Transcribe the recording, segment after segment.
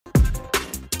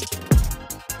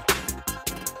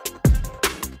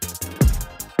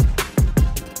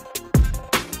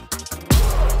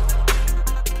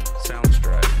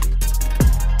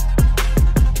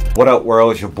What up,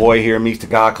 world? It's your boy here, Meets the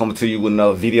God, coming to you with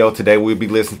another video. Today we'll be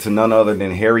listening to none other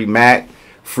than Mack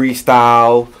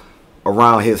freestyle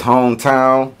around his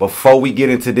hometown. Before we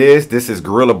get into this is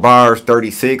Guerrilla Bars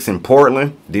 36 in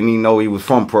Portland. Didn't even know he was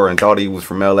from Portland, thought he was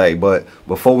from LA. But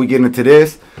before we get into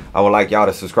this, I would like y'all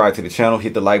to subscribe to the channel,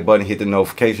 hit the like button, hit the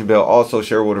notification bell. Also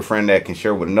share with a friend that can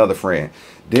share with another friend.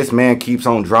 This man keeps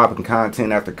on dropping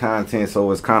content after content,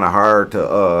 so it's kind of hard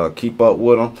to keep up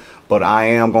with him. But I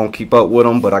am going to keep up with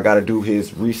him, but I got to do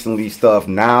his recently stuff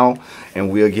now,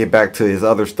 and we'll get back to his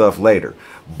other stuff later.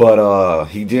 But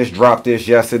he just dropped this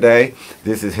yesterday.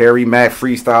 This is Mack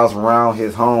freestyles around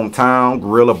his hometown,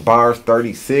 Guerrilla Bars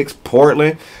 36,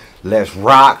 Portland. Let's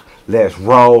rock, let's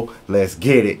roll, let's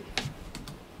get it.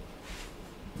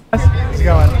 How's it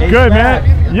going? Good,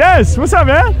 man. Yes, what's up,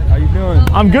 man? How you doing?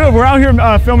 I'm good. We're out here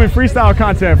filming freestyle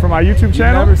content for my YouTube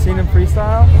channel. You've never seen him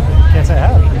freestyle? Can't say I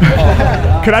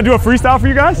have. Could I do a freestyle for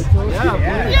you guys?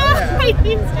 Yeah.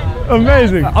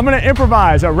 Amazing. I'm gonna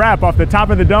improvise a rap off the top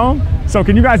of the dome. So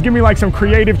can you guys give me like some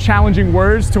creative, challenging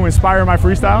words to inspire my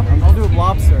freestyle? I'll do a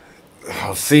lobster.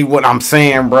 See what I'm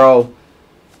saying, bro?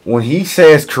 When he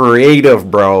says creative,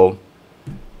 bro,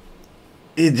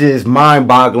 it's just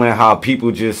mind-boggling how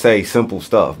people just say simple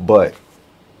stuff. But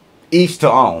each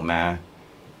to own, man.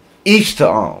 Each to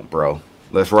own, bro.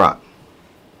 Let's rock.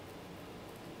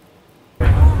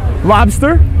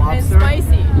 Lobster. And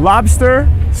spicy. Lobster,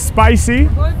 spicy.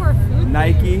 We're going for food.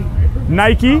 Nike.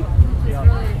 Nike.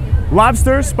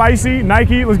 Lobster, spicy,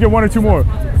 Nike. Let's get one or two more.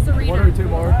 Serena. One or two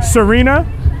more. Serena.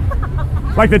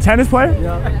 Like the tennis player?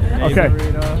 Yeah. Okay.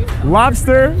 Serena.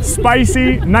 Lobster,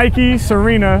 spicy, Nike,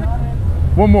 Serena.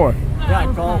 One more.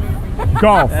 Yeah, golf.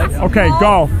 Golf. Okay,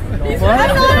 golf. I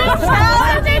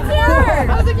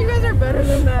was like, you guys are better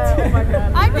than that. Oh my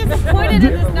god. I'm disappointed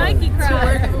in this Nike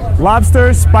crowd.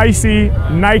 Lobster, spicy,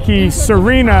 Nike,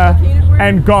 Serena,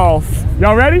 and golf.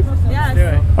 Y'all ready?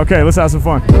 Yes. Okay, let's have some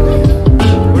fun.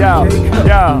 Yo,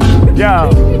 yo, yo,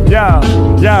 yo,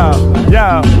 yo,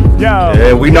 yo, yo.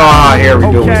 Yeah, we know how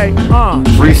we do it.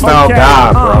 Freestyle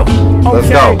God, bro. Let's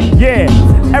go. Yeah.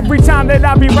 Every time that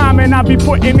I be rhyming, I be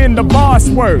putting in the boss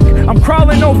work. I'm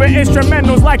crawling over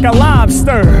instrumentals like a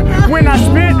lobster. When I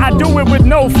spit, I do it with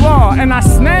no flaw. And I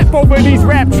snap over these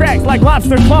rap tracks like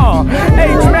lobster claw.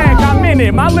 Mack, I'm in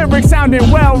it. My lyrics sounding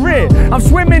well writ. I'm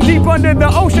swimming deep under the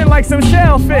ocean like some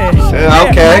shellfish.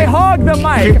 Okay. I hog the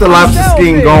mic. Keep the lobster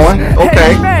scheme going.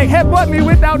 Okay. Mack, headbutt me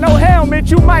without no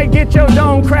helmet. You might get your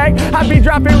dome cracked. I be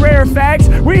dropping rare facts.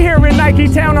 We here in Nike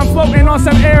Town. I'm floating on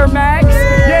some Air Max.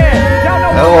 Yeah, y'all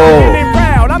know. I'm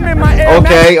proud. I'm in my Air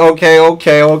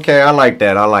Okay. I like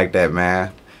that,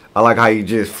 man. I like how you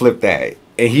just flipped that.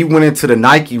 And he went into the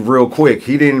Nike real quick.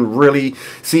 He didn't really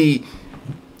see.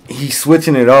 He's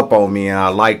switching it up on me, and I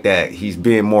like that. He's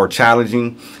being more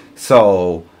challenging.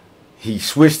 So he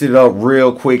switched it up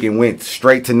real quick and went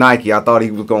straight to Nike. I thought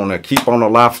he was going to keep on the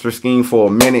lobster scheme for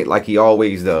a minute like he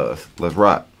always does. Let's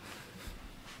rock.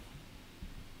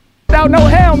 Without no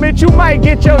helmet, you might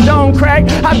get your dome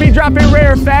cracked. I be dropping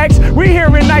rare facts. We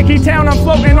here in Nike Town, I'm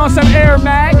floating on some Air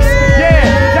Max.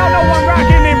 Yeah, y'all know I'm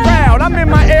rocking and proud. I'm in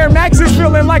my Air Maxes,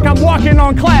 feeling like I'm walking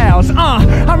on clouds.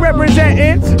 I'm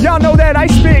representing. Y'all know that I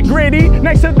spit gritty.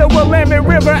 Next to the Willamette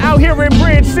River, out here in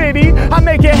Bridge City. I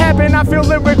make it happen, I feel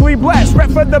lyrically blessed. Rep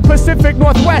for the Pacific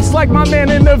Northwest, like my man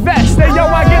in the vest. Hey, yo,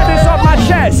 I get this off my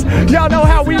chest. Y'all know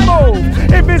how we move.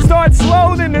 If it starts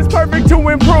slow, then it's perfect to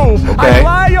improve. Okay. I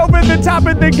fly over the top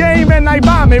of the game and I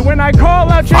bomb it. When I call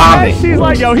out your name, she's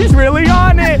like, yo, he's really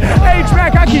on it.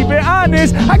 Mack, I keep it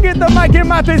honest. I get the mic in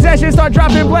my possession, start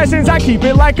dropping blessings. I keep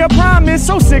it like a promise.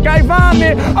 So sick I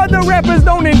vomit. Other rappers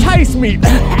don't entice me.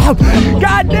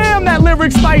 Goddamn, that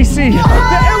lyric spicy.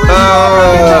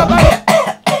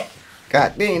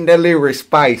 Goddamn, that lyric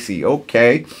spicy.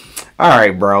 Okay. All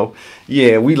right, bro.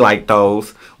 Yeah, we like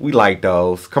those.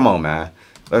 Come on, man.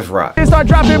 Let's rock. Start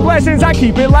dropping blessings, I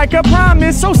keep it like a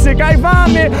promise. So sick I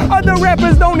vomit. Other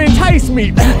rappers don't entice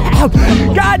me.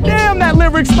 Goddamn, that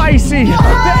lyric spicy. The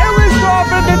illest off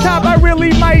at the top I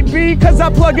really might be. Cause I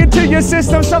plug into your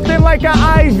system something like an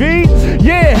IV.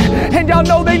 Yeah, and y'all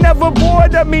know they never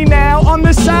bored of me now. On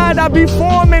the side I be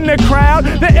forming the crowd.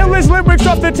 The illest lyrics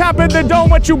off the top of the dome,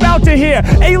 what you about to hear?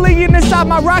 Alien inside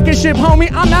my rocket ship,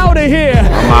 homie, I'm out of here.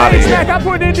 Mack, I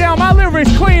put it down, my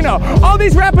lyrics cleaner. All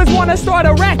these rappers wanna start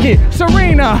a racket.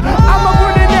 Serena,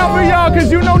 I'ma put it down for y'all,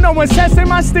 cause you know no one's testing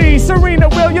my steez. Serena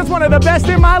Williams, one of the best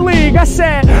in my league. I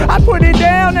said, I put it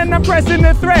down and I'm pressing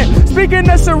the threat. Speaking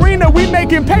of Serena, we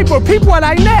making paper, peep what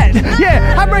I net.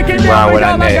 Yeah, I break it down for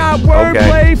y'all, I got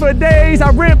wordplay for days.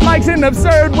 I rip mics in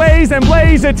absurd ways and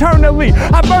blaze eternally.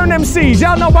 I burn them seeds,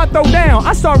 y'all know I throw down.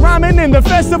 I start rhyming in the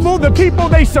festival, the people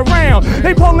they surround.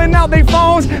 They pulling out their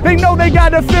phones, they know they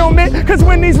gotta film it. Cause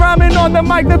when he's rhyming on the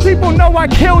mic, the people know I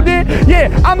killed it. Yeah,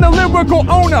 I'm the lyrical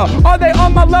owner. Are they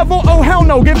on my level? Oh hell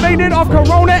no. Get faded off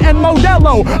Corona and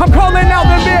Modelo. I'm calling out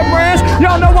the beer brands.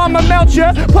 Y'all know I'ma melt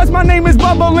ya. Plus my name is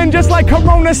bubbling just like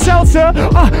Corona Seltzer.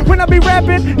 When I be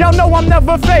rapping, y'all know I'm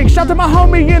never fake. Shout to my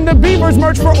homie in the Beavers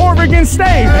merch for Oregon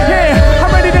State. Yeah,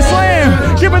 I'm ready to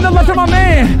slam. Giving the love to my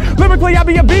man. Lyrically, I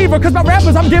be a beaver. Cause my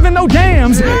rappers, I'm giving no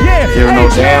dams. Yeah, giving no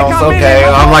dams. Okay,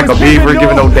 I'm like a beaver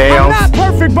giving no dams. I'm not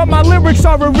perfect, but my lyrics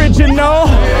are original.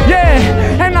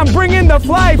 Yeah, and I'm bringing the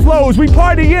fly flows. We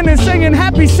partying and singing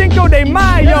Happy Cinco de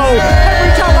Mayo.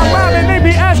 Every time I'm rhyming,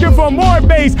 they be asking for more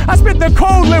bass. I spit the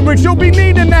cold lyrics, you'll be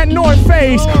needing that North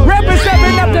Face. Rapping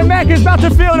 7 up to Mack is about to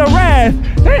feel the wrath.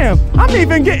 Damn, I'm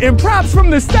even getting props from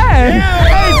the staff.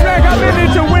 Hey, Mack, I'm in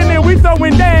it to win it, we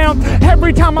throwing down.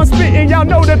 Every time I'm spitting, y'all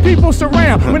know that people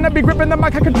surround. When I be gripping the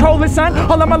mic, I control it, son.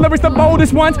 All of my lyrics, the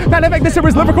boldest ones. Matter of fact, this here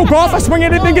is lyrical golf. I swing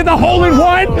it and get the hole in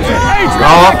one. Hey,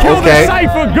 Mack, I killed the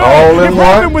cypher good. If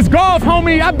rapping was golf,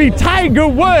 homie, I'd be Tiger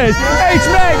Woods.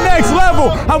 H-Mack, next level.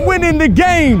 I'm winning the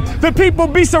game. The people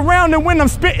be surrounded when I'm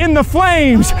spitting the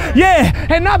flames. Yeah,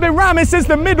 and I've been rhyming since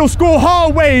the middle school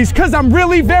hallways. Cause I'm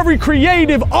really very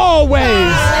creative always.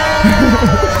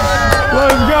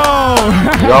 Let's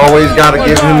go. You always gotta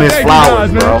give him his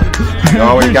flowers, bro. You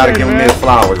always gotta give him his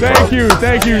flowers, bro.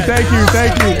 Thank you.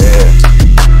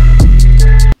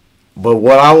 But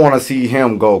what I want to see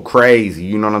him go crazy,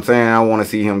 you know what I'm saying? I want to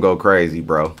see him go crazy,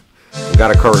 bro. We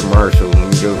got a commercial. Let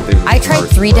me do this. I tried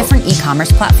 3 different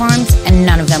e-commerce platforms and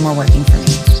none of them were working for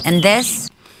me. And this?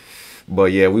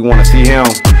 But yeah, we want to see him.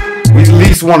 We at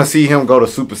least want to see him go to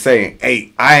Super Saiyan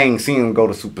 8. I ain't seen him go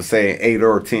to Super Saiyan 8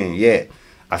 or 10 yet.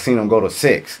 I seen him go to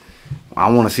 6. I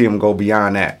want to see him go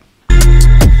beyond that.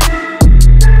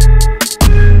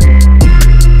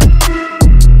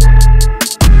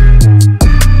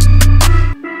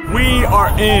 We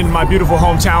are in my beautiful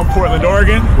hometown, Portland,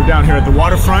 Oregon. We're down here at the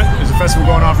waterfront. There's a festival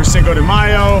going on for Cinco de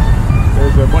Mayo.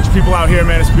 There's a bunch of people out here,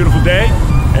 man. It's a beautiful day.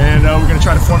 And we're going to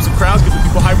try to form some crowds, get the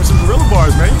people hyped with some Guerrilla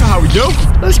bars, man. You know how we do.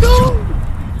 Let's go.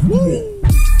 Woo.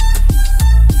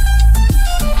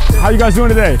 How you guys doing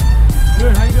today?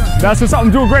 Good, how you doing? That's what's up.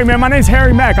 I'm doing great, man. My name's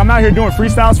Harry Mack. I'm out here doing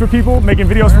freestyles for people, making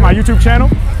videos for my YouTube channel.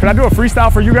 Can I do a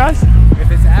freestyle for you guys?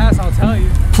 If it's ass, I'll tell you.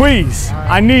 Please.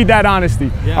 Right. I need that honesty.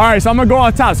 Yeah. All right, so I'm gonna go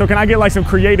on top. So can I get like some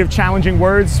creative, challenging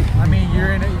words? I mean,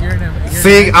 you're in a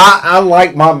See, I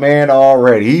like my man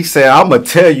already. He said, I'm gonna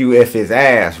tell you if it's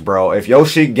ass, bro. If your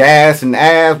shit gas and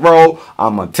ass, bro,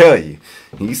 I'm gonna tell you.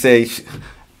 He said,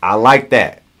 I like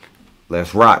that.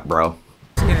 Let's rock, bro.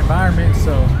 It's an environment,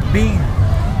 so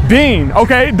Bean.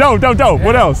 Okay, dope. Yeah.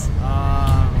 What else?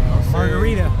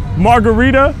 Margarita.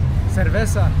 Margarita.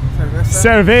 Cerveza.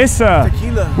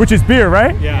 Tequila. Which is beer,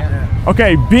 right? Yeah.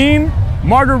 Okay, bean,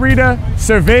 margarita,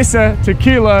 cerveza,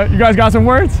 tequila. You guys got some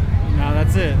words? No,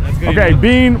 that's it. That's good. Okay,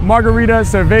 bean, margarita,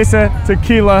 cerveza,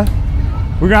 tequila.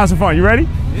 We're gonna have some fun. You ready?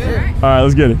 Yeah. All right,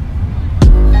 let's get it.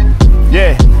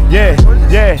 Yeah.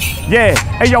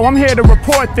 Hey, yo, I'm here to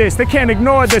report this. They can't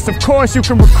ignore this. Of course, you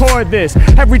can record this.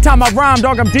 Every time I rhyme,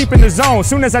 dog, I'm deep in the zone.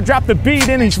 Soon as I drop the beat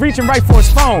in, he's reaching right for his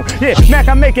phone. Yeah, Mack,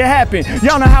 I make it happen.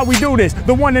 Y'all know how we do this.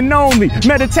 The one and only,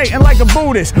 meditating like a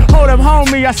Buddhist. Hold up,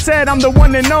 homie, I said I'm the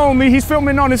one and only. He's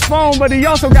filming on his phone, but he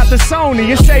also got the Sony.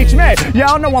 It's H-Mack.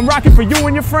 Y'all know I'm rocking for you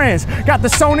and your friends. Got the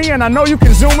Sony, and I know you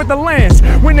can zoom with the lens.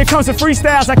 When it comes to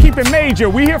freestyles, I keep it major.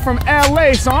 We here from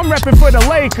LA, so I'm repping for the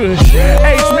Lakers.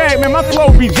 H-Mack, man, my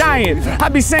flow be giant. I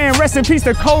be saying rest in peace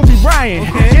to Kobe Bryant.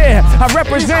 Yeah, I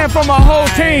represent for my whole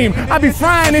team. I be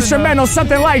frying instrumentals,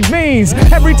 something like beans.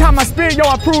 Every time I spit, yo,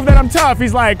 I prove that I'm tough.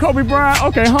 He's like, Kobe Bryant,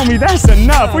 okay, homie, that's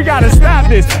enough. We gotta stop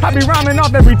this. I be rhyming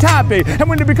off every topic. And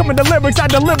when it becoming the lyrics, I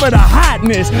deliver the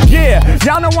hotness. Yeah,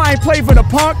 y'all know I ain't play for the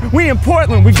punk. We in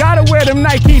Portland, we gotta wear them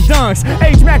Nike dunks.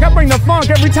 H-Mack, I bring the funk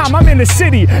every time I'm in the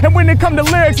city. And when it come to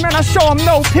lyrics, man, I show them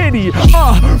no pity.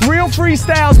 Real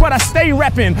freestyles, what I stay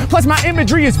repping. Plus my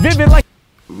imagery is vivid like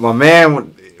my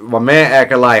man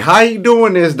acting like, how you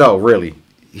doing this though? Really,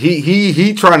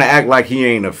 he trying to act like he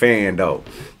ain't a fan though.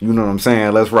 You know what I'm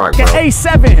saying? Let's rock, bro.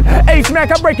 A7,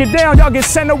 H-Mack, I break it down, y'all get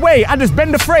sent away. I just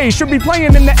bend the phrase, should be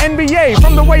playing in the NBA.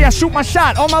 From the way I shoot my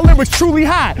shot, all my lyrics truly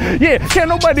hot. Yeah, can't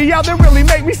nobody out there really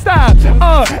make me stop.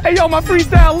 Hey yo, my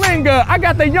freestyle linger. I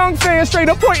got the young fans straight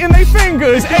up pointing their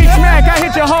fingers. H-Mack, I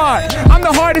hit you hard. I'm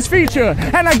the hardest feature,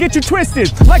 and I get you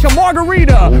twisted like a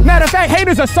margarita. Matter of fact,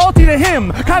 haters are salty to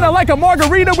him. Kinda like a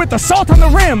margarita with the salt on the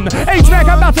rim. H-Mack,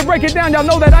 I'm about to break it down, y'all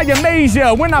know that I amaze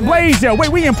ya. When I blaze ya,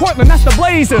 wait, we in Portland, that's the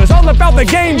Blazers. All about the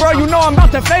game, bro, you know I'm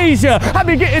about to phase ya. I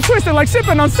be getting twisted like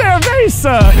sipping on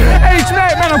Cerveza.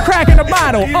 H-Mack, man, I'm cracking the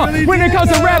bottle. When it comes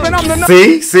to rapping, I'm the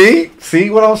See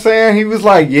what I'm saying? He was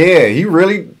like, yeah, he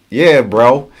really, yeah,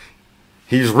 bro.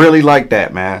 He's really like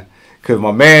that, man. Cause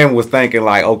my man was thinking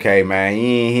like, okay, man,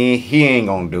 he ain't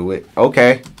gonna do it.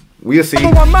 Okay. We'll see.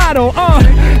 One model,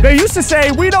 they used to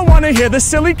say we don't want to hear the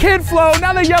silly kid flow.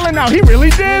 Now they're yelling out, he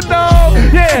really did though.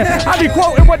 Yeah, I be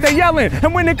quoting what they yelling,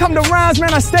 and when it come to rhymes,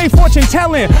 man, I stay fortune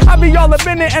telling. I be all up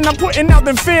in it, and I'm putting out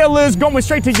them feelers, going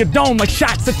straight to your dome like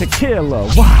shots at tequila.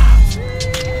 Wow.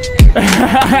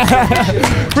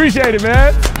 Appreciate it,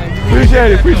 man.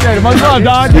 Appreciate it. Much love,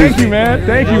 dog. Thank you, man.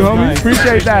 Thank you, homie.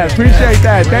 Appreciate that.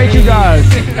 Thank you, guys.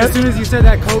 As soon as you said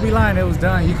that Kobe line, it was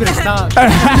done. You could have stopped.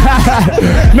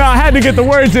 No, I had to get the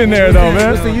words in there, though,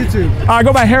 man. What's the YouTube? I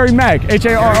go by Harry Mack.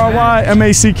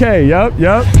 HARRYMACK. Yep.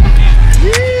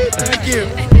 Thank you.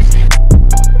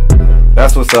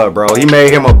 That's what's up, bro. He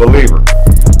made him a believer.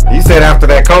 He said after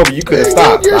that Kobe, you could have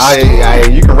stopped.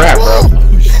 You can rap, bro.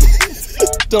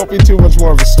 Don't be too much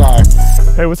more of a star.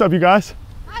 Hey, what's up, you guys?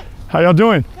 Hi. How y'all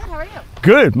doing? Good, how are you?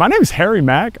 Good. My name is Harry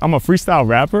Mack. I'm a freestyle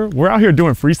rapper. We're out here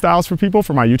doing freestyles for people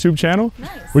for my YouTube channel.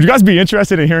 Nice. Would you guys be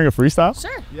interested in hearing a freestyle? Sure.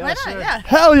 Why not? Yeah.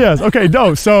 Hell yes. Okay,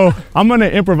 dope. So I'm gonna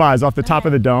improvise off the top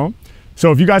of the dome.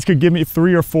 So if you guys could give me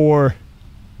 3 or 4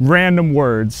 random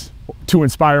words to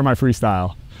inspire my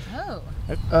freestyle.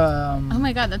 Oh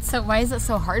my God, that's so. Why is it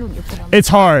so hard when you put on? It's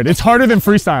hard. It's harder than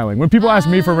freestyling. When people ask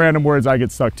me for random words, I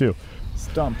get stuck too.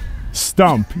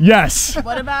 Stump. Yes.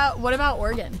 What about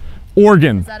organ?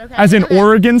 Organ. Is that okay? As in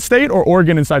Oregon State or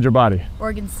organ inside your body?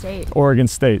 Oregon State. Oregon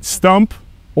State. Stump,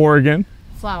 Oregon,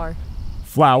 Flower.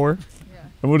 flower,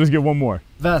 and we'll just get one more.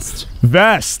 Vest.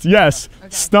 Vest, yes. Okay.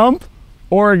 Stump,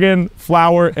 Oregon,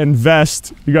 flower, and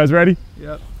vest. You guys ready?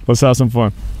 Yep. Let's have some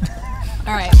fun.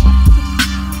 All right.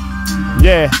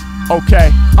 Yeah,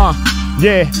 okay,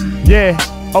 yeah,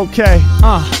 okay,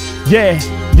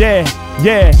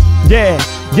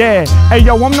 yeah. Hey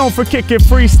yo, I'm known for kicking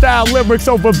freestyle lyrics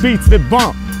over beats that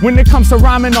bump. When it comes to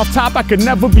rhyming off top, I could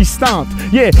never be stumped.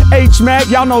 Yeah, H-Mack,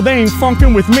 y'all know they ain't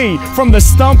funkin' with me. From the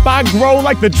stump, I grow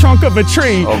like the trunk of a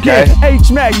tree. Okay. Yeah,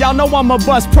 H-Mack, y'all know I'm a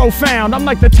bust profound. I'm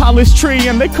like the tallest tree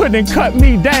and they couldn't cut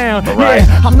me down. Right.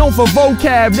 Yeah, I'm known for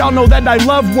vocab, y'all know that I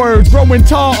love words. Growing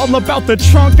tall, all about the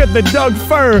trunk of the Doug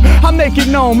fir. I make it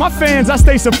known, my fans, I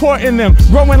stay supporting them.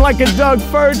 Growing like a Doug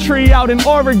fir tree out in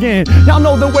Oregon. Y'all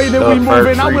know the way that Doug we fir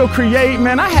moving, I tree. will create,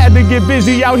 man. I had to get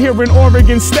busy out here in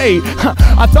Oregon State.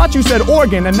 I thought you said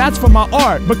organ, and that's for my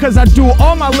art, because I do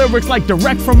all my lyrics like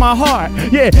direct from my heart.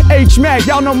 Yeah, H-Mack,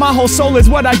 y'all know my whole soul is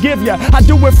what I give ya. I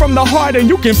do it from the heart and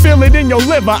you can feel it in your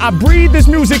liver. I breathe this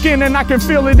music in and I can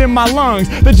feel it in my lungs.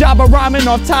 The job of rhyming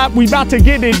off top, we about to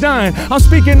get it done. I'm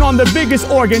speaking on the biggest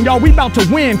organ, y'all, we about to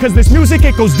win, cause this music,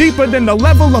 it goes deeper than the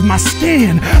level of my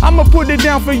skin. I'ma put it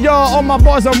down for y'all, all my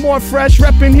bars are more fresh.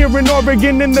 Reppin' here in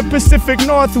Oregon in the Pacific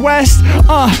Northwest.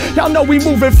 Y'all know we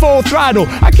moving full throttle.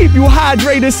 I keep you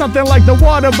hydrated, something like the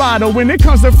water bottle. When it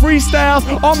comes to freestyles,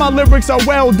 all my lyrics are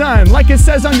well done. Like it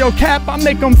says on your cap, I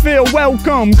make them feel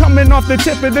welcome. Coming off the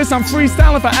tip of this, I'm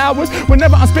freestyling for hours.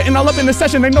 Whenever I'm spitting all up in the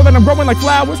session, they know that I'm growing like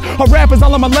flowers. Or rappers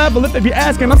all on my level, if they be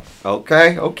asking, I'm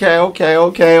Okay.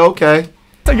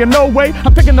 saying no way.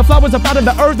 I'm picking the flowers up out of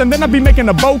the earth and then I be making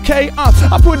a bouquet.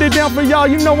 I put it down for y'all,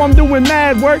 you know I'm doing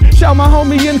mad work. Shout my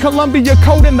homie in Columbia,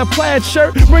 coat in the plaid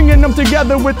shirt, bringing them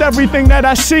together with everything that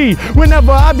I see.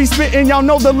 Whenever I be spitting, y'all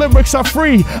know the lyrics are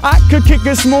free. I could kick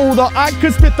it smooth or I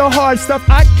could spit the hard stuff.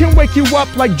 I can wake you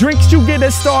up like drinks you get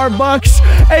at Starbucks.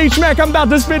 H-Mack, I'm about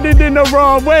to spit it in the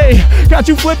raw way. Got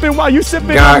you flipping while you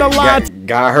sipping on the line.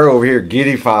 Got her over here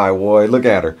giddy-fied, boy. Look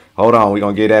at her. Hold on, we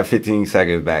gonna get that 15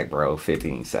 seconds back, bro.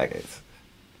 15 seconds.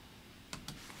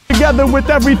 together with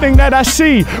everything that I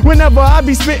see. Whenever I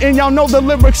be spitting, y'all know the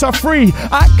lyrics are free.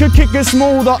 I could kick it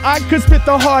smooth or I could spit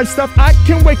the hard stuff. I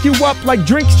can wake you up like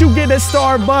drinks you get at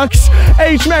Starbucks.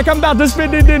 H-Mack, I'm about to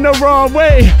spit it in the wrong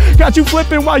way. Got you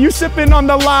flipping while you sipping on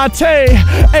the latte.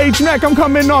 H-Mack, I'm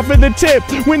coming off at the tip.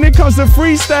 When it comes to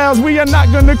freestyles, we are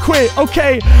not gonna quit.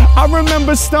 Okay, I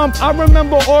remember Stump, I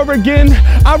remember Oregon,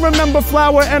 I remember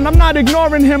Flower, and I'm not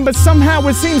ignoring him, but somehow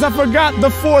it seems I forgot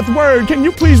the fourth word. Can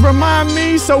you please remind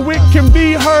me so it can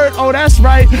be heard? Oh, that's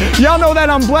right. Y'all know that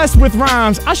I'm blessed with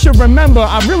rhymes. I should remember,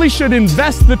 I really should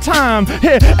invest the time.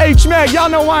 Here, H-Mack, y'all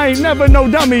know I ain't never no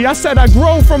dummy. I said I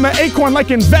grow from an acorn like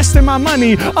investing my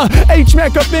money.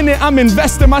 H-Mack up in it, I'm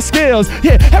investing my skills.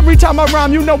 Yeah, every time I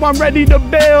rhyme, you know I'm ready to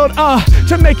build.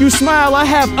 To make you smile, I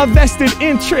have a vested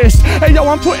interest. Hey yo,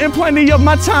 I'm putting plenty of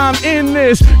my time in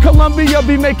this. Columbia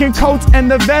be making coats and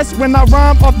the vest. When I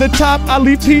rhyme off the top, I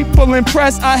leave people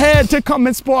impressed. I had to come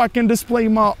and spark and display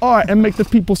my art and make the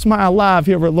people smile live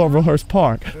here at Laurelhurst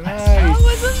Park. That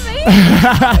was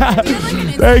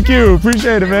amazing. Thank you,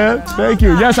 appreciate it, man. Thank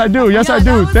you. Yes, I do. Yes, I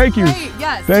do. Thank you.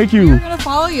 Yes. Thank you. We're gonna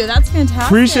follow you. That's fantastic.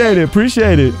 Appreciate it.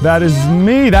 Appreciate it. That is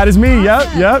me. That is me.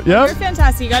 Yep. Yep. You're Yep.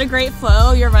 fantastic. You got a great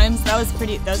flow. Your rhymes. That was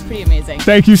pretty amazing.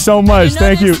 Thank you so much.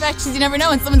 Thank you. You never know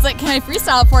when someone's like, "Can I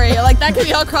freestyle for you?" Like that could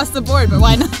be all across the board, but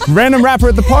why not? Random rapper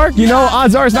at the park. You know,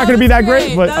 odds are it's not going to be that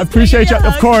great, but I appreciate you.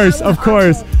 Of course. Of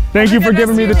course. Thank you for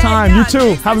giving me the time. You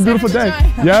too. Have a beautiful day.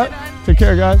 Yep. Take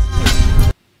care, guys.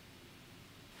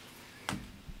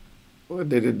 What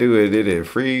did it do? Did it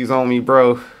freeze on me,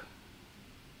 bro?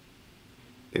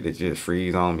 Did it just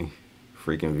freeze on me?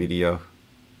 Freaking video.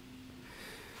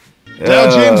 Now,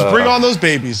 James, bring on those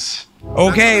babies.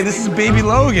 Okay, this is baby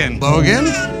Logan. Logan?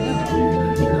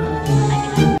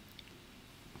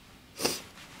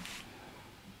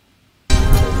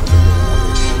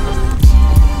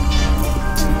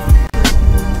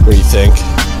 What do you think?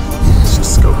 Let's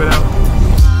just scope it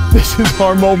out. This is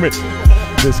our moment.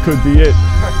 This could be it.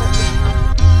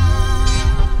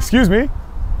 Excuse me.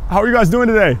 How are you guys doing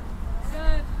today?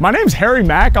 Good. My name's Harry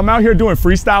Mack. I'm out here doing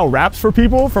freestyle raps for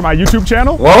people for my YouTube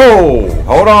channel. Whoa,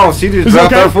 hold on. She just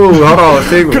dropped her food. Hold on.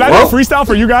 Could I do a freestyle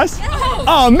for you guys?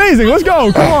 Oh, amazing. Let's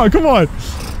go. Come on, come on.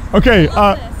 Okay.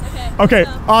 Okay.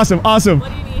 Awesome. Awesome. What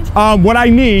do you need? What I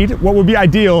need, what would be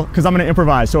ideal, because I'm going to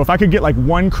improvise. So if I could get like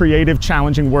one creative,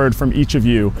 challenging word from each of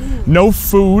you. No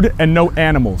food and no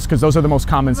animals, because those are the most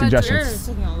common suggestions.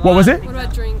 What was it? What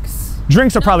about drinks?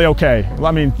 Drinks are probably okay. Well,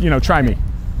 I mean, you know, try me.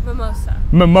 Mimosa.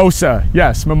 Mimosa.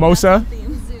 Yes, mimosa.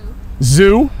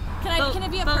 Zoo. Zoo. Can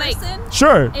it be a person?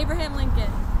 Sure. Abraham Lincoln.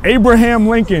 Abraham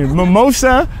Lincoln.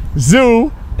 Mimosa,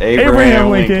 zoo, Abraham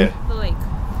Lincoln. The lake.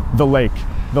 The lake.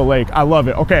 The lake. I love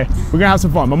it. Okay, we're gonna have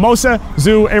some fun. Mimosa,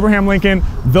 zoo, Abraham Lincoln,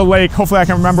 the lake. Hopefully I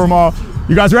can remember them all.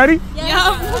 You guys ready?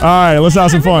 Yeah. All right, let's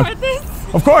have some fun.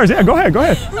 Of course, yeah, go ahead, go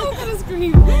ahead. I'm gonna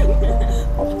scream.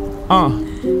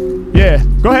 Yeah,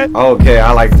 go ahead. Okay,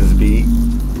 I like this beat.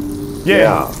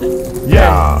 Yeah.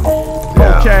 Yeah.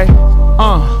 Okay.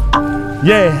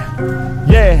 Yeah.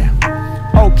 Yeah.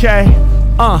 Okay.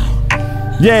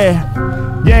 Yeah.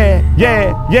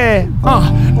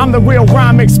 I'm the real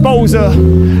rhyme exposer.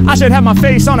 I should have my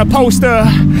face on a poster.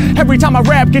 Every time I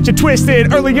rap, get you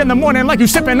twisted. Early in the morning, like you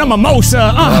sipping a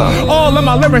mimosa. All of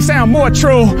my lyrics sound more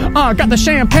true. Got the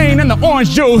champagne and the orange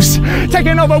juice.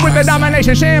 Taking over with the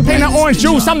domination. Champagne and orange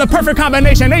juice. I'm the perfect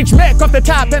combination. H-Mack off the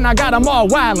top, and I got them all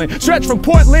wildin'. Stretch from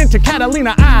Portland to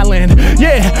Catalina Island.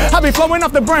 Yeah, I be flowing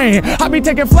off the brain. I be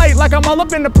taking flight like I'm all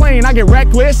up in the plane. I get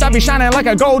reckless. I be shining like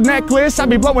a gold necklace. I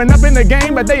be blowing up in the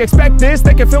game, but they expect this.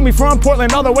 They can feel me from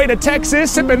Portland all the way to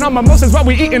Texas. Sipping on mimosas while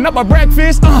we eating up our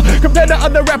breakfast. Compared to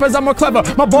other rappers, I'm more clever.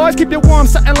 My boys keep you warm,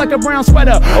 something like a brown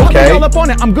sweater. I be all up on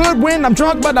it. I'm good when I'm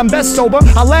drunk, but I'm best sober.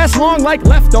 I last long like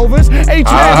leftovers. H-Man, you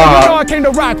know I came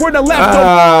to rock. We're the leftovers.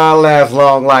 I last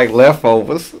long like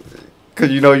leftovers. Cause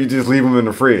you know you just leave them in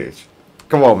the fridge.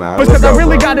 Come on, man. Because I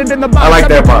really got it in the box. I like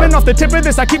that part. Coming off the tip of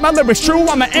this, I keep my lyrics true.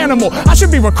 I'm an animal. I should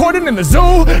be recorded in the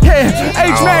zoo. Yeah,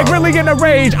 H-Mack really in a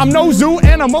rage. I'm no zoo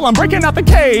animal. I'm breaking out the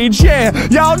cage. Yeah,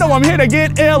 y'all know I'm here to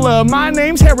get iller. My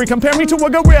name's Harry. Compare me to a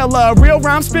gorilla. Real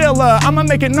rhyme spiller. I'ma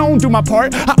make it known, do my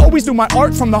part. I always do my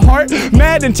art from the heart.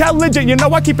 Mad intelligent, you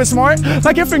know I keep it smart.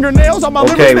 Like your fingernails on my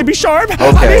lyrics, they be sharp.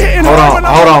 I be hitting hard when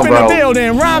I'm up in the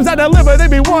building. Rhymes I deliver, they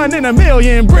be 1 in a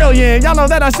million. Brilliant. Y'all know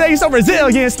that I stay so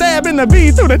resilient. Stabbing the beat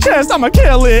through the chest, I'ma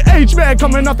kill it. H-Mack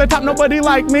coming off the top, nobody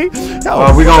like me.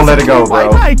 Yo, we gonna let it go,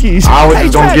 bro. Nikes. I was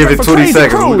just gonna give it 20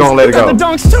 seconds. We gonna let it go. Got the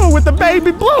dunks too with the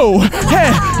baby blue.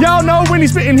 Yeah, y'all know when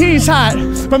he's spitting, he's hot.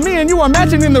 But me and you are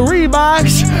matching in the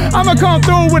Reeboks. I'ma come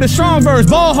through with a strong verse,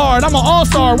 ball hard. I'm an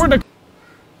all-star. We're the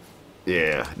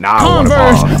Yeah, nah, I wanna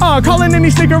Converse, calling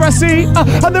any sneaker I see.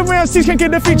 Other round seats can't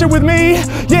get the feature with me.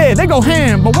 Yeah, they go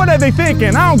ham, but what are they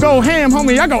thinking? I don't go ham,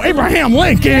 homie, I go Abraham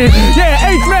Lincoln. Yeah,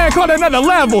 H-Man caught another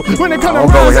level. When it comes to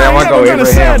rhymes, I ain't never gonna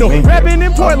settle. Rapping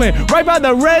in Portland, right by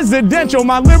the residential.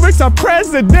 My lyrics are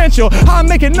presidential. I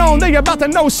make it known, they about to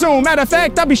know soon. Matter of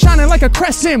fact, I be shining like a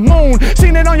crescent moon.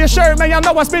 Seen it on your shirt, man, y'all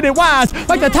know I spit it wise.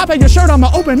 Like the top of your shirt, I'ma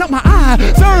open up my eye.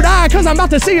 Third eye, cause I'm about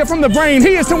to see it from the brain. He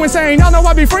is too insane, y'all know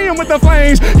I be freeing with the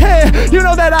flames. Hey, you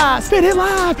know that I spit it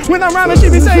live. When I'm rhyming, she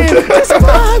be saying, just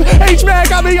survive.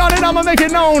 H-Mack, I be on it, I'ma make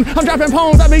it known. I'm dropping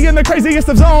poems, I be in the craziest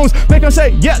of zones. Make them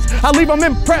say yes, I leave them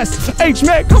impressed.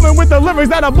 H-Mack coming with the lyrics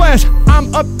that are blessed.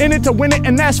 I'm up in it to win it,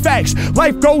 and that's facts.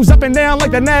 Life goes up and down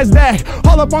like the NASDAQ.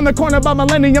 All up on the corner by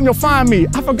Millennium, you'll find me.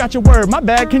 I forgot your word, my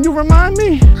bad, can you remind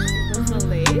me?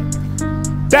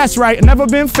 That's right, never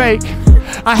been fake.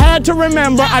 I had to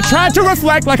remember, I tried to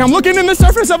reflect like I'm looking in the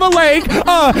surface of a lake.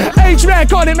 H-Mack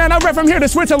caught it, man, I rap from here to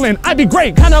Switzerland. I'd be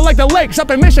great, kinda like the lakes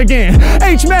up in Michigan.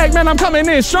 H-Mack, man, I'm coming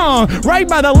in strong. Right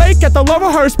by the lake at the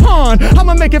Lower Hearst Pond.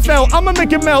 I'ma make it felt, I'ma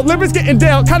make it melt. Lyrics getting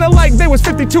dealt, kinda like they was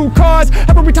 52 cards.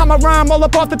 Every time I rhyme, all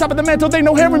up off the top of the mantle, they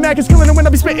know Harry Mack is killing it when I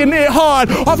be spitting it hard.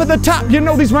 Off of the top, you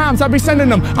know these rhymes, I be sending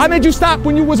them. I made you stop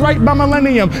when you was right by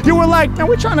Millennium. You were like, man,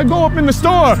 we're trying to go up in the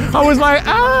store. I was like,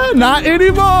 not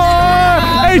anymore.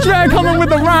 H-Mack coming with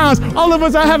the rhymes. All of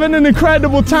us are having an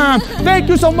incredible time. Thank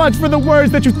you so much for the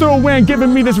words that you threw away and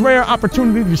giving me this rare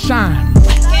opportunity to shine.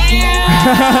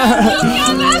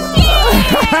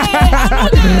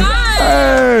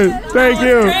 Hey, thank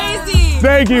you.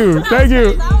 Thank you. Thank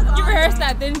you. You rehearsed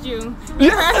that, didn't you? You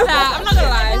rehearsed that. I'm not gonna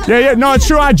lie. Yeah, no, it's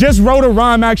true. I just wrote a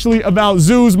rhyme actually about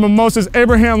zoos, mimosas,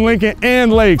 Abraham Lincoln,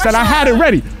 and lakes, and I had it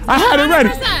ready. I had it ready.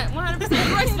 100%.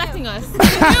 You're expecting us.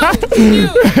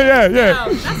 Yeah.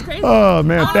 Wow, that's crazy. Oh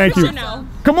man, thank you. Know.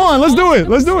 Come on, let's do it.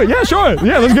 Let's do it. Yeah, sure.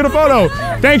 Yeah, let's get a photo.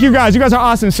 Thank you guys. You guys are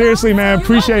awesome. Seriously, man.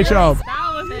 Appreciate y'all. That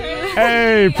was crazy.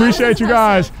 Hey, appreciate you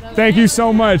guys. Thank you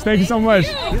so much. Thank you so much.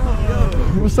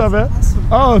 What's up, man?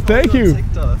 Oh, thank you.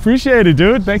 Appreciate it,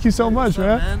 dude. Thank you so much,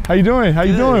 man. How you doing? How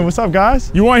you doing? What's up,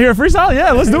 guys? You want to hear a freestyle?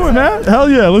 Yeah, let's do it, man. Hell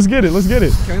yeah, let's get it. Let's get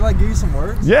it. Can we like give you some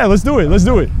words? Yeah, let's do it. Let's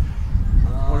do it.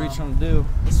 What are you trying to do?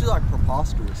 Let's do like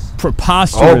preposterous.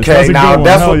 Preposterous. Okay, that's a now good one.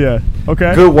 that's Hell yeah.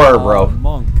 Okay. Good word, bro.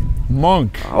 Monk.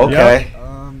 Monk. Okay.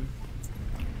 Yep.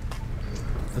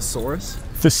 Thesaurus.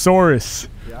 Thesaurus.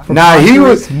 Yeah. Now he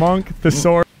was Monk.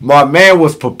 Thesaurus. my man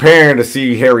was preparing to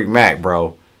see Harry Mack,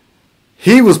 bro.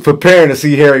 He was preparing to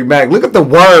see Harry Mack. Look at the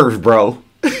words, bro.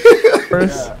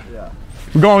 Yeah.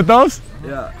 We going with those?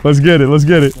 Yeah. Let's get it. Let's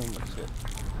get it.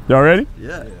 Y'all ready?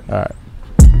 Yeah. All right.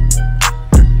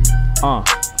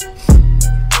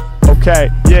 Okay.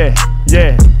 Yeah.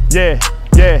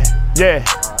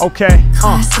 Okay.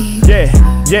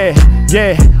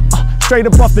 Yeah. Straight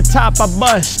up off the top, I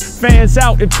bust. Fans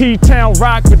out in P-Town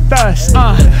rock with us.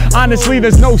 Honestly,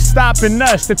 there's no stopping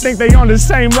us. To think they on the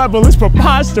same level is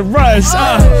preposterous.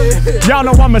 Y'all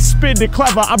know I'ma spit it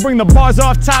clever. I bring the bars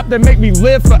off top that make me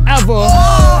live forever.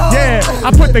 Yeah,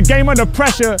 I put the game under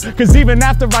pressure, cause even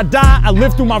after I die, I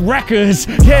live through my records.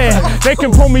 Yeah, they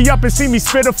can pull me up and see me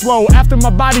spit a flow. After my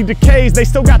body decays, they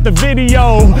still got the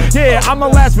video. Yeah, I'ma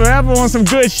last forever on some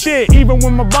good shit. Even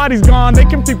when my body's gone, they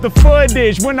can keep the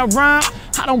footage. When I rhyme,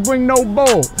 I don't bring no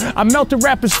bowl. I melt a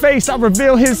rapper's face, I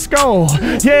reveal his skull.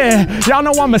 Yeah, y'all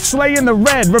know I'm a slay in the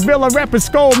red. Reveal a rapper's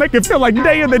skull, make it feel like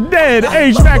Day of the Dead.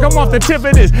 H-Mack, I'm off the tip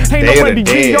of this. Ain't nobody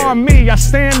G on me. I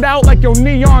stand out like your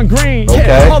neon green.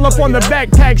 Yeah, all up on the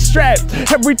backpack strap.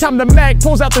 Every time the Mac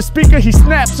pulls out the speaker, he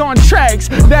snaps on tracks.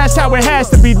 That's how it has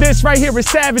to be. This right here is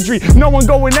savagery. No one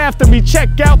going after me.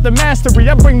 Check out the mastery.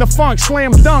 I bring the funk,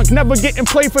 slam dunk. Never getting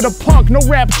played for the punk. No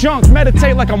rap junk.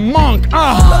 Meditate like a monk.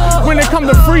 When it comes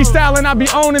to freestyling, I be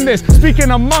owning this.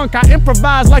 Speaking of monk, I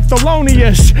improvise like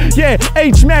Thelonious. Yeah,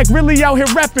 H-Mack really out here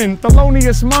repping.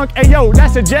 Thelonious Monk, ayo,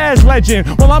 that's a jazz legend.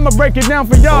 Well, I'ma break it down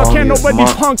for y'all. Can't nobody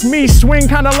punk me. Swing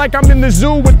kinda like I'm in the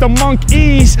zoo with the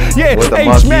monkeys. Yeah,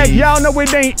 H-Mack, y'all know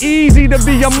it ain't easy to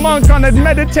be a monk on a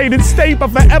meditated state,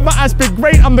 but forever I spit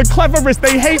great. I'm the cleverest,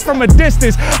 they hate from a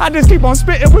distance. I just keep on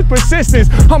spitting with persistence.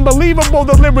 Unbelievable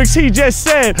the lyrics he just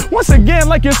said. Once again,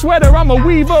 like your sweater, I'm a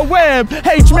weaver web.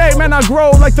 H-Mack, man, I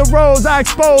grow like the rose. I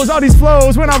expose all these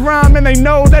flows when I rhyme, and they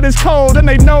know that it's cold, and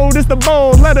they know this the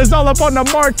bold letters all up on the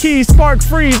marquee. Spark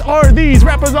freeze, are these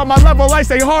rappers on my level? I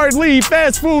say hardly.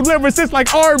 Fast food lyricists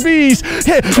like Arby's.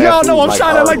 Yeah, y'all know I'm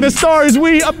shining like the stars.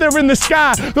 We up there in the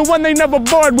sky, the one they never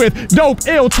bored with. Dope,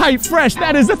 ill, tight, fresh.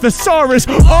 That is a thesaurus.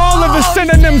 All of the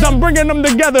synonyms, I'm bringing them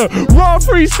together. Raw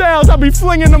freestyles, I'll be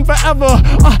flinging them forever.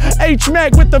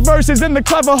 H-Mack with the verses and the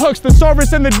clever hooks.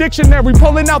 Thesaurus in the dictionary,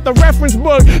 pulling out the reference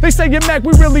book. They saying, Mac,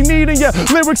 we really needing ya.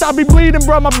 Lyrics, I be bleeding,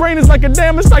 bro. My brain is like a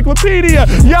damn encyclopedia.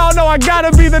 Y'all know I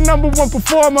gotta be the #1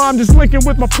 performer. I'm just linking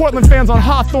with my Portland fans on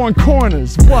Hawthorne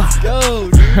Corners. Let's go,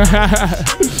 dude.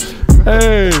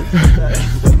 Hey.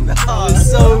 That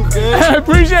was so good. I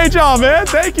appreciate y'all, man.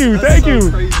 Thank you. Thank so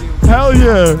you. Crazy. Hell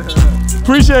yeah.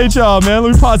 Appreciate y'all, man.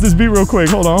 Let me pause this beat real quick.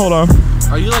 Hold on.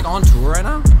 Are you like on tour right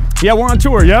now? Yeah, we're on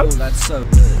tour, yep. Oh, that's so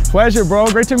good. Pleasure, bro.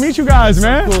 Great to meet you guys,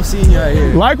 man. Cool seeing you out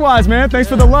here. Likewise, man. Thanks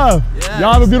for the love. Yeah,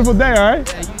 y'all have a beautiful day, all right?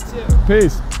 Yeah, you too.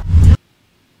 Peace.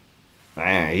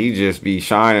 Man, he just be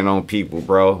shining on people,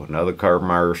 bro. Another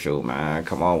commercial, man.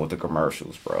 Come on with the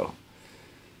commercials, bro.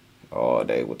 All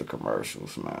day with the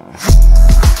commercials, man.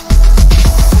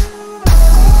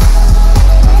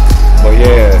 But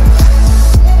yeah,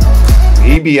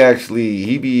 he be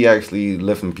actually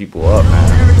lifting people up,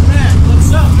 man.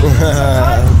 What's up?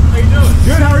 How you doing?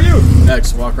 Good, how are you?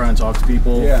 Next, walk around and talk to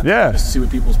people. Yeah. Just to see what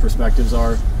people's perspectives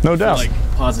are. No doubt. Like,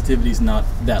 positivity's not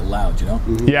that loud, you know?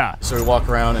 Yeah. So we walk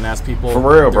around and ask people For real,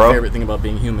 what their bro. favorite thing about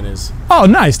being human is. Oh,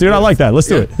 nice, dude. I like that. Let's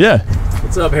do it. Yeah.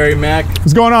 What's up, Harry Mack?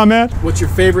 What's going on, man? What's your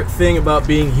favorite thing about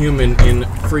being human in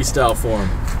freestyle form?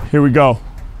 Here we go.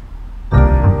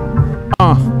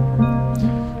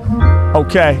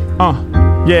 Okay.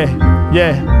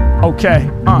 Yeah. Okay.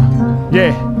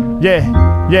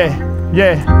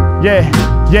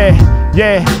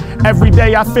 Yeah. Every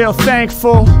day I feel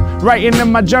thankful. Writing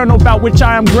in my journal about which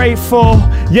I am grateful.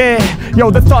 Yeah,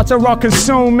 yo, the thoughts are all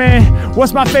consuming.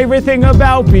 What's my favorite thing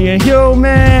about being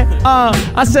human?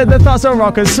 I said the thoughts are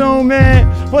all consuming.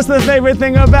 What's the favorite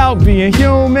thing about being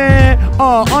human?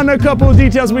 On a couple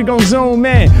details we gon' zoom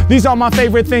in. These are my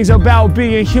favorite things about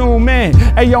being human.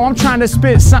 Hey yo, I'm trying to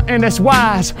spit something that's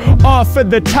wise. Off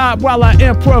at the top while I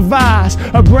improvise.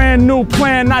 A brand new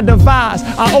plan I devised.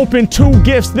 I opened 2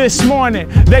 gifts this morning.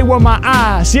 They were my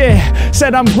eyes, yeah.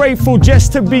 Said I'm grateful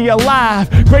just to be alive.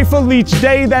 Grateful each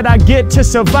day that I get to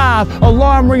survive.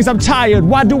 Alarm rings, I'm tired.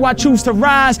 Why do I choose to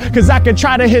rise? Cause I could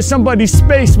try to hit somebody's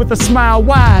space with a smile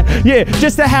wide. Yeah,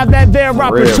 just to have that there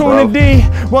opportunity.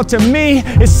 Well, to me,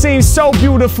 it seems so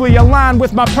beautifully aligned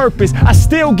with my purpose. I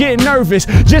still get nervous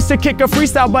just to kick a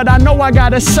freestyle, but I know I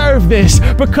gotta serve this.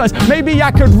 Because maybe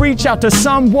I could reach out to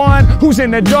someone who's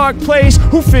in a dark place,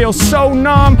 who feels so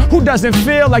numb, who doesn't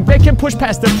feel like they can push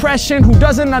past depression, who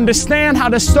doesn't understand how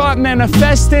to start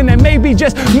manifesting. And maybe,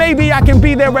 just maybe, I can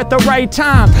be there at the right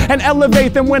time and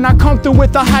elevate them when I come through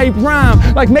with a hype rhyme.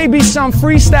 Like maybe some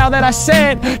freestyle that I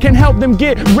said can help them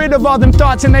get rid of all them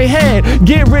thoughts in their head,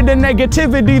 get rid of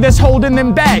negativity that's holding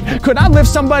them back. Could I lift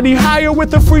somebody higher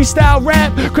with a freestyle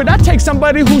rap? Could I take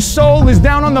somebody whose soul is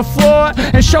down on the floor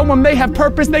and show them they have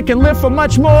purpose, they can live for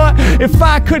much more? If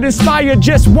I could inspire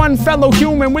just one fellow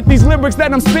human with these lyrics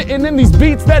that I'm spitting and these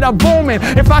beats that are booming,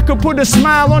 if I could put a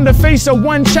smile on the face of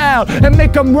one child and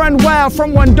make them run wild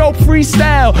from one dope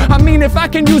freestyle. I mean, if I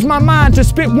can use my mind to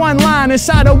spit one line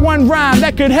inside of one rhyme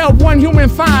that could help one human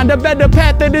find a better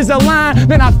path that is aligned,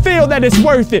 then I feel that it's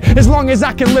worth it. As long as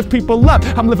I can lift people up,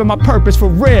 I'm living my purpose for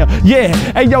real. Yeah,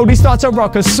 hey yo, these thoughts are all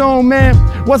consuming.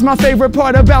 What's my favorite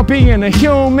part about being a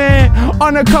human?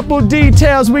 On a couple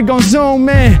details we gon' zoom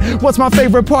in. What's my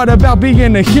favorite part about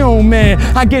being a human?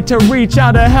 I get to reach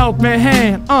out a helping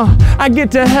hand. I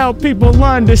get to help people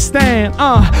understand.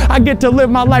 I get to live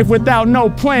my life without no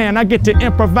plan. I get to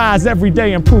improvise every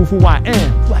day and prove who I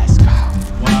am. Let's go.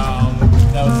 Wow,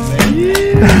 that was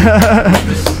amazing. Yeah.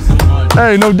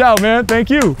 Hey, no doubt, man. Thank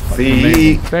you.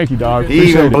 See, thank you, dog. He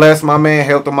even blessed my man,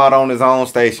 helped him out on his own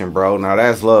station, bro. Now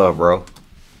that's love, bro.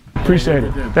 Appreciate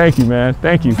it. Thank you, man.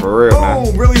 Thank you. For real, man.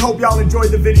 Oh, really hope y'all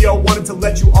enjoyed the video. Wanted to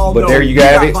let you all know. But there you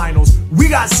got it. Vinyls. We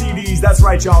got CDs. That's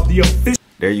right, y'all. The official.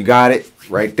 There you got it.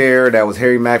 Right there. That was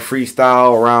Harry Mack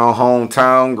Freestyle around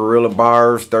hometown. Guerrilla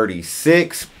Bars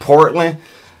 36, Portland.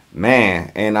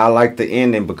 Man, and I like the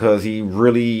ending because he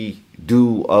really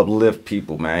do uplift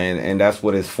people, man. And that's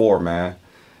what it's for, man.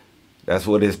 That's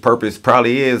what his purpose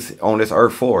probably is on this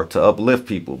earth for, to uplift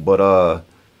people. But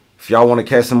if y'all want to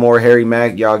catch some more Harry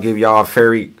Mack, y'all give y'all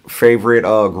favorite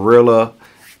Guerrilla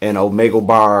and Omega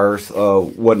Bars,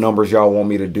 what numbers y'all want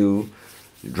me to do.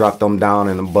 Drop them down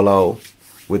in the below.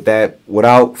 With that,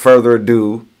 without further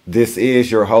ado, this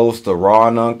is your host, the Raw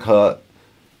and Uncut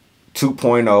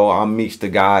 2.0. I'm Meech the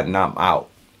God, and I'm out.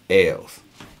 L's.